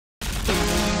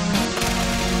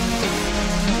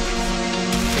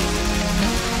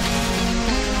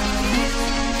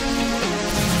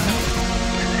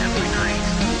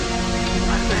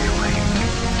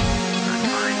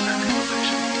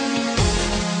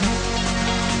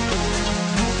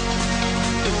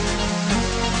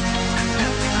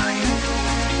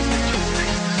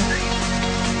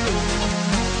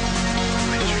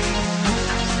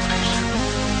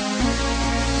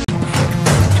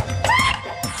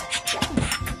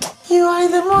You are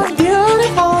the most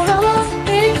beautiful lover,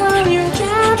 they call you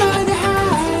Jabba the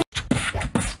Hutt.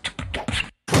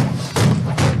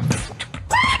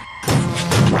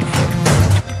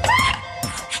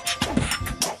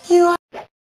 You are.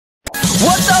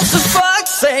 What does the fuck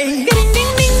say?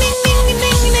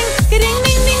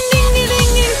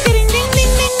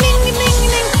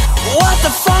 What the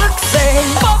fuck say?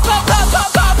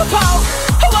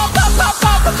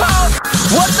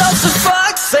 What does the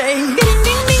fuck say?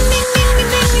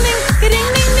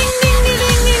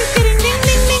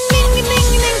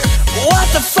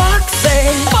 What the fuck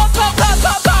say?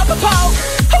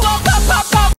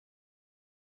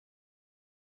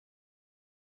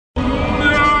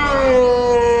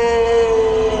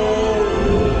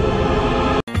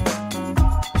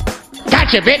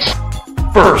 Gotcha, bitch!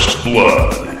 First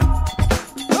blood.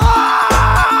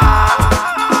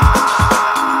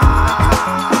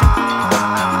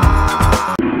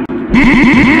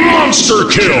 Monster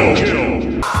kill!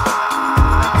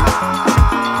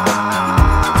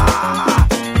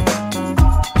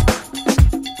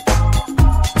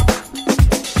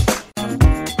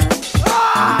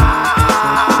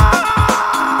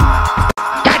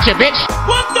 Gotcha, bitch!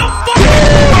 What the fuck?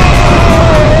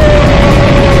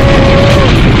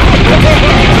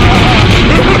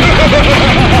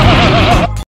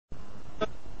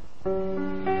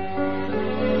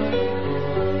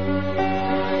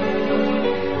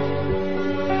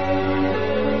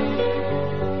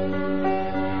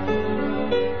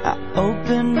 I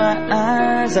open my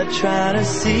eyes, I try to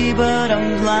see, but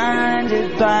I'm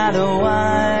blinded by the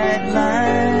white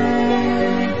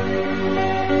light.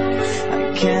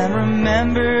 I can't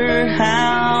remember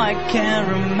how, I can't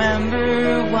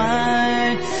remember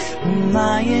why I'm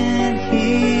lying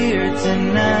here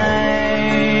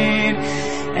tonight,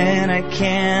 and I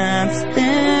can't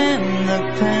stand the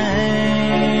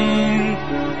pain,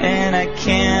 and I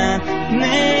can't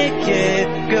make it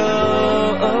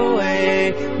go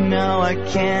away. No, I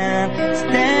can't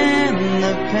stand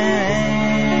the pain.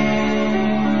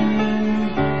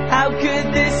 How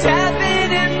could this happen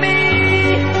to me?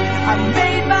 I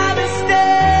made my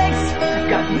mistakes,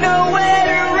 got nowhere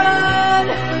to run.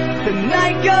 The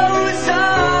night goes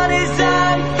on as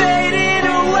I'm fading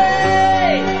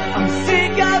away. I'm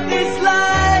sick of this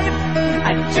life,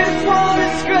 I just wanna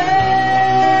scream.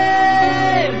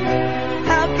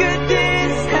 How could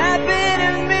this happen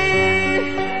to me?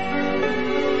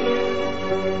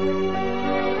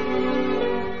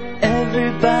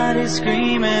 Everybody's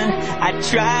screaming, I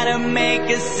try to make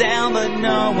a sound, but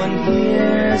no one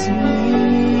hears me.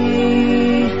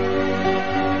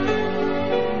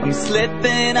 I'm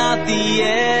slipping off the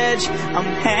edge, I'm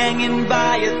hanging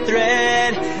by a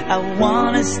thread. I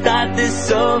wanna start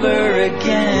this over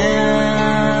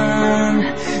again.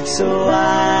 So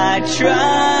I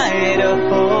try to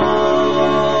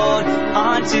hold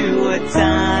on to a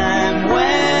time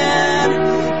when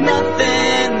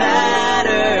nothing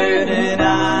mattered, and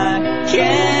I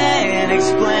can't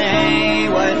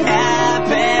explain what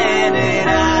happened, and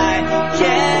I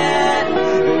can't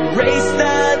erase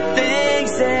the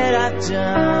things that I've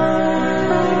done.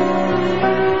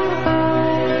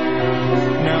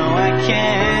 No, I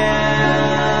can't.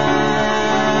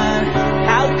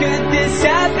 How could this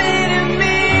happen to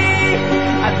me?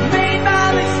 I've made my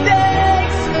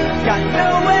mistakes, got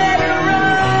nowhere to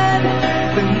run.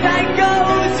 The night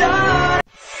goes on.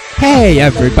 Hey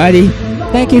everybody,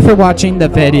 thank you for watching the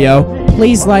video.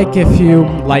 Please like if you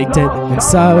liked it, and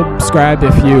subscribe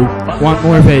if you want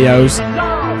more videos.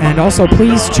 And also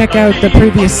please check out the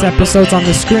previous episodes on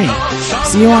the screen.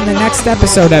 See you on the next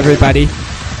episode, everybody.